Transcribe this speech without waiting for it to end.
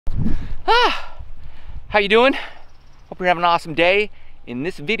How you doing? Hope you're having an awesome day. In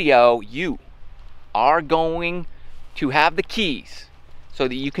this video, you are going to have the keys so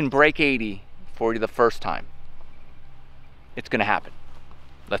that you can break 80 for the first time. It's gonna happen.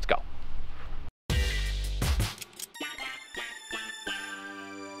 Let's go.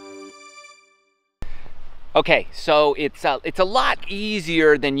 Okay, so it's a lot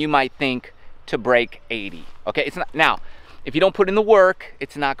easier than you might think to break 80. Okay, it's not. Now, if you don't put in the work,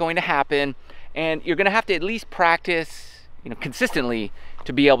 it's not going to happen, and you're gonna have to at least practice, consistently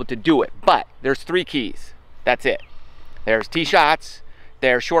to be able to do it. But there's 3 keys. That's it. There's tee shots,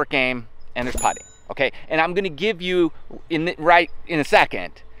 there's short game, and there's putting. Okay, and I'm gonna give you right in a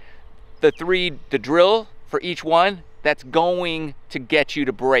second the drill for each one that's going to get you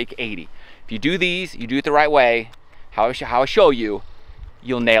to break 80. If you do these, you do it the right way, how I show you,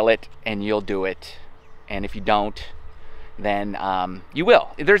 you'll nail it and you'll do it. And if you don't, then you will.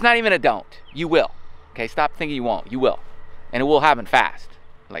 There's not even a don't. You will. Okay, stop thinking you won't. You will. And it will happen fast,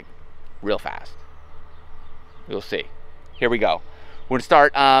 like real fast. You'll see. Here we go. We're gonna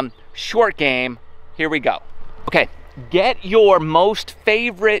start short game. Here we go. Okay, get your most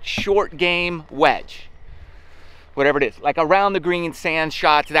favorite short game wedge. Whatever it is, like around the green, sand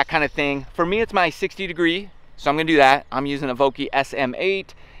shots, that kind of thing. For me, it's my 60 degree, so I'm gonna do that. I'm using a Vokey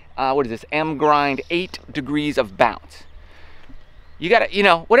SM8. What is this? M grind, 8 degrees of bounce. You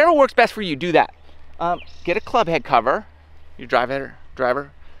gotta, whatever works best for you, do that. Get a club head cover, your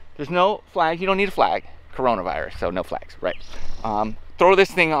driver. There's no flags, you don't need a flag. Coronavirus, so no flags, right? Throw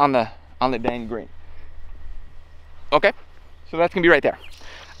this thing on the dang green. Okay, so that's gonna be right there.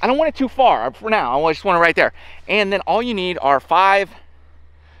 I don't want it too far for now. I just want it right there. And then all you need are 5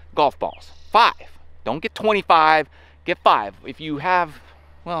 golf balls. 5. Don't get 25, get 5. If you have,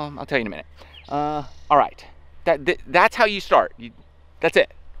 well, I'll tell you in a minute. All right, that's how you start. That's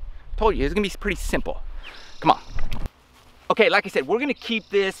it. I told you, it's gonna be pretty simple. Come on. Okay, like I said, we're gonna keep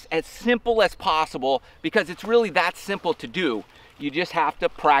this as simple as possible because it's really that simple to do. You just have to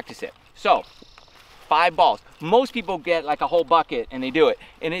practice it. So, 5 balls. Most people get like a whole bucket and they do it,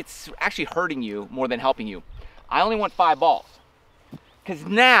 and it's actually hurting you more than helping you. I only want 5 balls because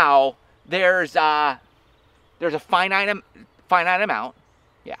now there's a finite amount,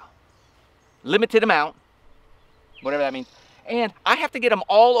 yeah, limited amount, whatever that means, and I have to get them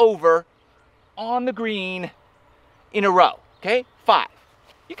all over on the green in a row. Okay, 5.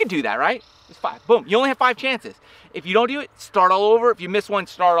 You can do that, right? It's 5. Boom. You only have 5 chances. If you don't do it, start all over. If you miss one,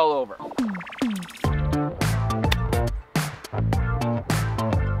 start all over.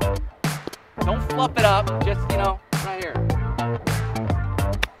 Don't fluff it up, just, right here.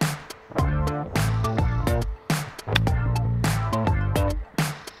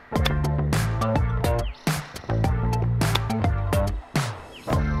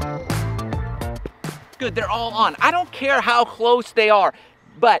 Good, they're all on. I don't care how close they are,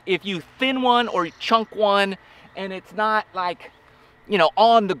 but if you thin one or chunk one and it's not like,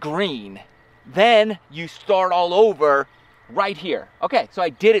 on the green, then you start all over right here. Okay, so I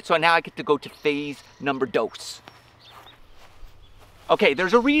did it, so now I get to go to phase number 2. Okay,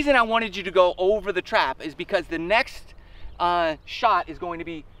 there's a reason I wanted you to go over the trap, is because the next shot is going to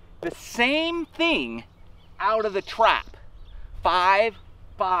be the same thing out of the trap. 5,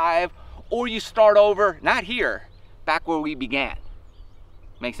 5, or you start over, not here, back where we began.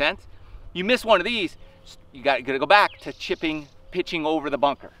 Make sense? You miss one of these, you gotta go back to pitching over the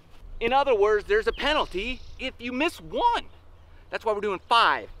bunker. In other words, there's a penalty if you miss one. That's why we're doing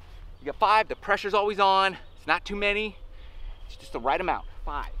 5. You got 5, the pressure's always on. It's not too many. It's just the right amount.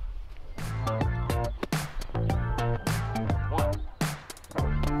 5. 1.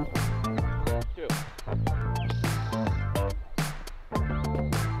 2.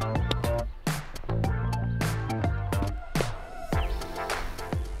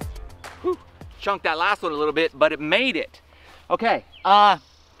 Whew. Chunked that last one a little bit, but it made it. Okay,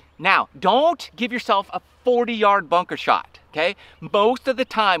 now don't give yourself a 40-yard bunker shot. Okay, most of the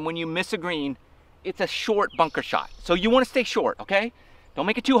time when you miss a green, it's a short bunker shot. So you want to stay short, okay? Don't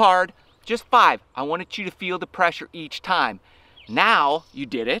make it too hard, just 5. I wanted you to feel the pressure each time. Now you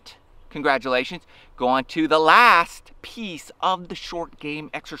did it, congratulations. Go on to the last piece of the short game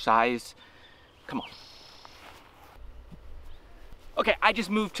exercise. Come on. Okay, I just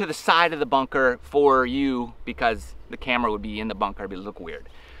moved to the side of the bunker for you because the camera would be in the bunker, it would look weird.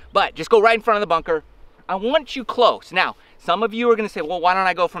 But just go right in front of the bunker. I want you close. Now, some of you are gonna say, well, why don't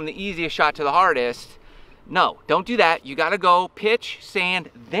I go from the easiest shot to the hardest? No, don't do that. You gotta go pitch, sand,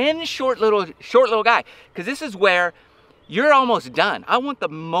 then short little guy. Because this is where you're almost done. I want the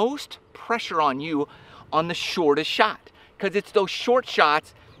most pressure on you on the shortest shot. Because it's those short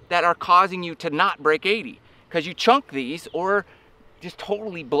shots that are causing you to not break 80, because you chunk these or just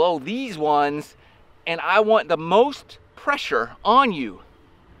totally blow these ones, and I want the most pressure on you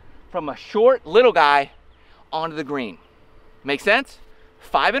from a short little guy onto the green. Make sense?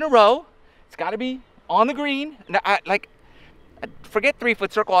 5 in a row. It's got to be on the green. Now, forget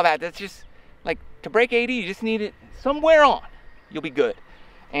 3-foot circle, all that. That's just like, to break 80, you just need it somewhere on. You'll be good.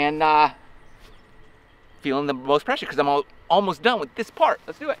 And feeling the most pressure because I'm almost done with this part.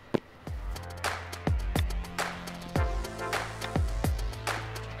 Let's do it.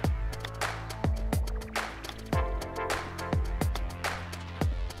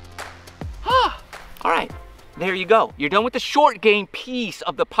 All right, there you go. You're done with the short game piece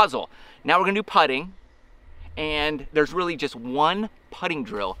of the puzzle. Now we're gonna do putting, and there's really just one putting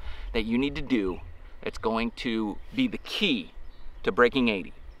drill that you need to do that's going to be the key to breaking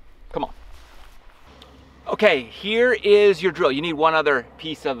 80. Come on. Okay, here is your drill. You need one other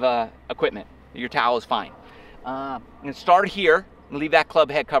piece of equipment. Your towel is fine. I'm gonna start here and leave that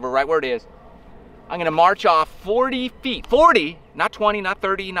club head cover right where it is. I'm gonna march off 40 feet, 40, not 20, not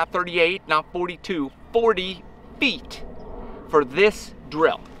 30, not 38, not 42, 40 feet for this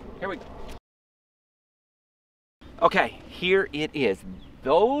drill. Here we go. Okay, here it is.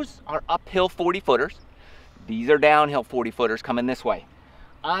 Those are uphill 40-footers. These are downhill 40-footers coming this way.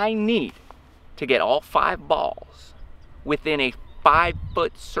 I need to get all 5 balls within a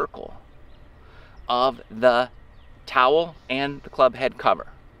 5-foot circle of the towel and the club head cover.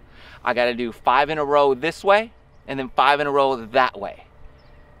 I got to do 5 in a row this way and then 5 in a row that way.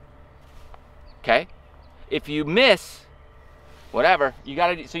 Okay? If you miss, whatever, you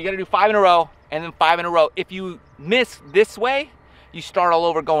got to do 5 in a row and then 5 in a row. If you miss this way, you start all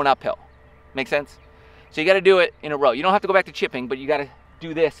over going uphill. Make sense? So you got to do it in a row. You don't have to go back to chipping, but you got to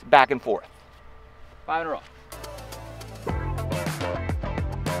do this back and forth. 5 in a row.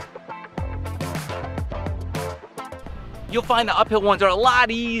 You'll find the uphill ones are a lot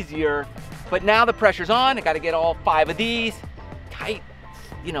easier, but now the pressure's on. I got to get all 5 of these. Tight,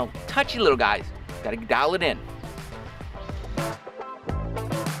 you know, touchy little guys. Got to dial it in.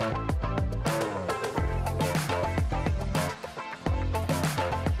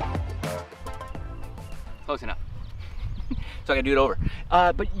 Close enough. So I gotta do it over.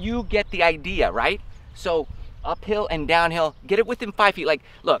 But you get the idea, right? So uphill and downhill, get it within 5 feet. Like,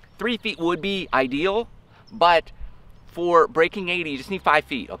 look, 3 feet would be ideal, but for breaking 80, you just need 5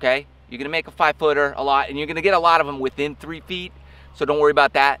 feet, okay? You're gonna make a 5-footer a lot, and you're gonna get a lot of them within 3 feet, so don't worry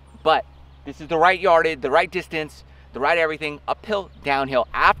about that. But this is the right yardage, the right distance, the right everything, uphill, downhill.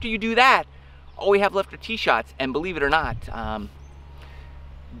 After you do that, all we have left are tee shots, and believe it or not,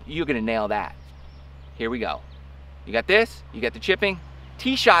 you're gonna nail that. Here we go. You got this, you got the chipping,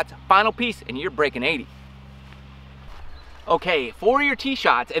 tee shots, final piece, and you're breaking 80. Okay, for your tee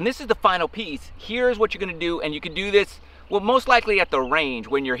shots, and this is the final piece, here's what you're gonna do, and you can do this, well, most likely at the range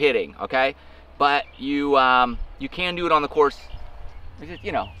when you're hitting, okay? But you can do it on the course.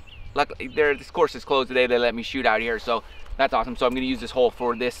 You know, luckily this course is closed today. They let me shoot out here, so that's awesome. So I'm gonna use this hole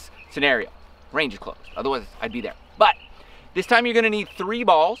for this scenario. Range is closed, otherwise I'd be there. But this time you're gonna need 3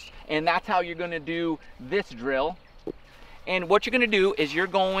 balls, and that's how you're gonna do this drill. And what you're gonna do is you're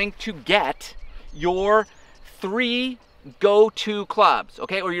going to get your 3 go-to clubs,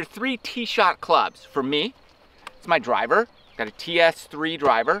 okay? Or your 3 tee shot clubs. For me, it's my driver. Got a TS3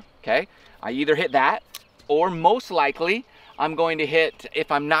 driver, okay? I either hit that, or most likely, I'm going to hit,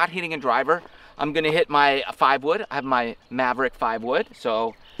 if I'm not hitting a driver, I'm gonna hit my 5-wood. I have my Mavrik 5-wood,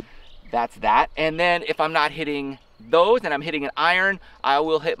 so that's that. And then if I'm not hitting those and I'm hitting an iron, I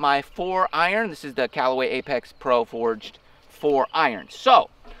will hit my 4-iron. This is the Callaway Apex Pro Forged 4-iron. So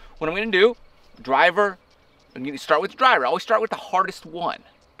what I'm gonna do, driver, I'm gonna start with the driver. I always start with the hardest one,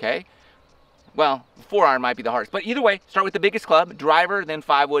 okay? Well, 4-iron might be the hardest, but either way, start with the biggest club, driver, then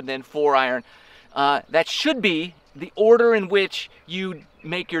 5-wood, then 4-iron. That should be the order in which you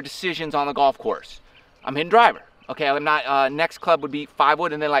make your decisions on the golf course. I'm hitting driver, okay? I'm not, next club would be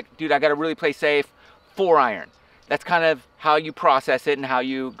 5-wood, and then like, dude, I gotta really play safe, 4-iron. That's kind of how you process it and how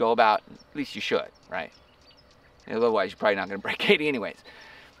you go about, at least you should, right? Otherwise, you're probably not gonna break 80 anyways.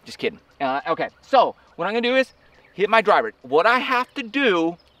 Just kidding. Okay, so what I'm gonna do is hit my driver. What I have to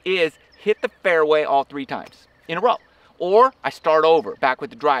do is hit the fairway all 3 times in a row. Or I start over, back with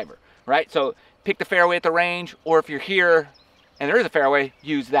the driver, right? So pick the fairway at the range, or if you're here and there is a fairway,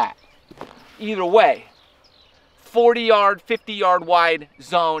 use that. Either way, 40-yard, 50-yard wide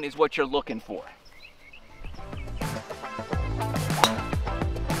zone is what you're looking for.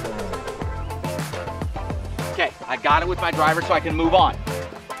 Okay, I got it with my driver so I can move on.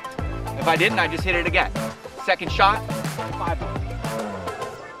 If I didn't, I just hit it again. Second shot, 5-wood.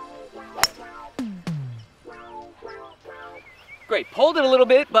 great. Pulled it a little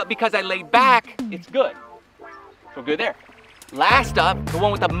bit, but because I laid back, it's good. So good there. Last up, the one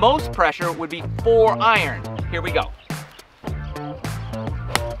with the most pressure would be 4 iron. Here we go.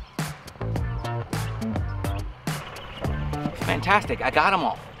 Fantastic, I got them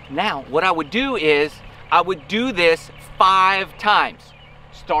all. Now, what I would do is, I would do this 5 times.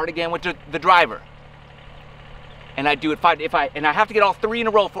 Start again with the driver. And I do it 5, and I have to get all 3 in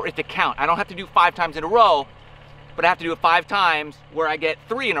a row for it to count. I don't have to do 5 times in a row, but I have to do it 5 times where I get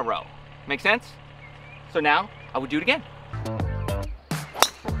 3 in a row. Make sense? So now, I would do it again.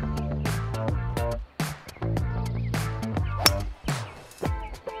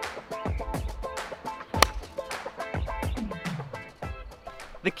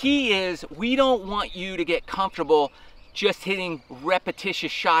 The key is, we don't want you to get comfortable just hitting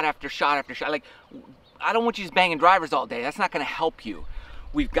repetitious shot after shot after shot. Like, I don't want you just banging drivers all day. That's not gonna help you.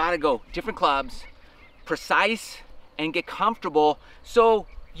 We've gotta go different clubs, precise, and get comfortable so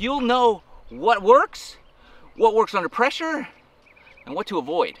you'll know what works under pressure, and what to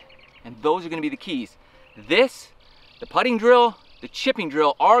avoid. And those are gonna be the keys. This, the putting drill, the chipping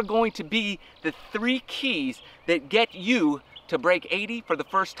drill are going to be the 3 keys that get you to break 80 for the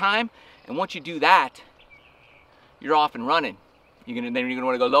first time. And once you do that, you're off and running. Then you're gonna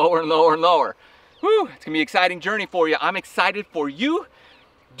wanna go lower and lower and lower. Whew, it's gonna be an exciting journey for you. I'm excited for you.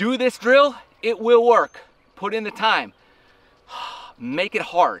 Do this drill, it will work. Put in the time. Make it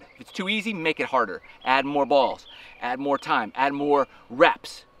hard. If it's too easy, make it harder. Add more balls, add more time, add more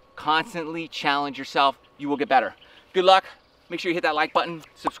reps. Constantly challenge yourself, you will get better. Good luck. Make sure you hit that like button.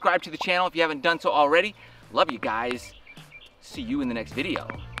 Subscribe to the channel if you haven't done so already. Love you guys. See you in the next video.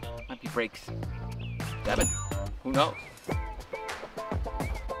 Might be breaks 7. Who knows?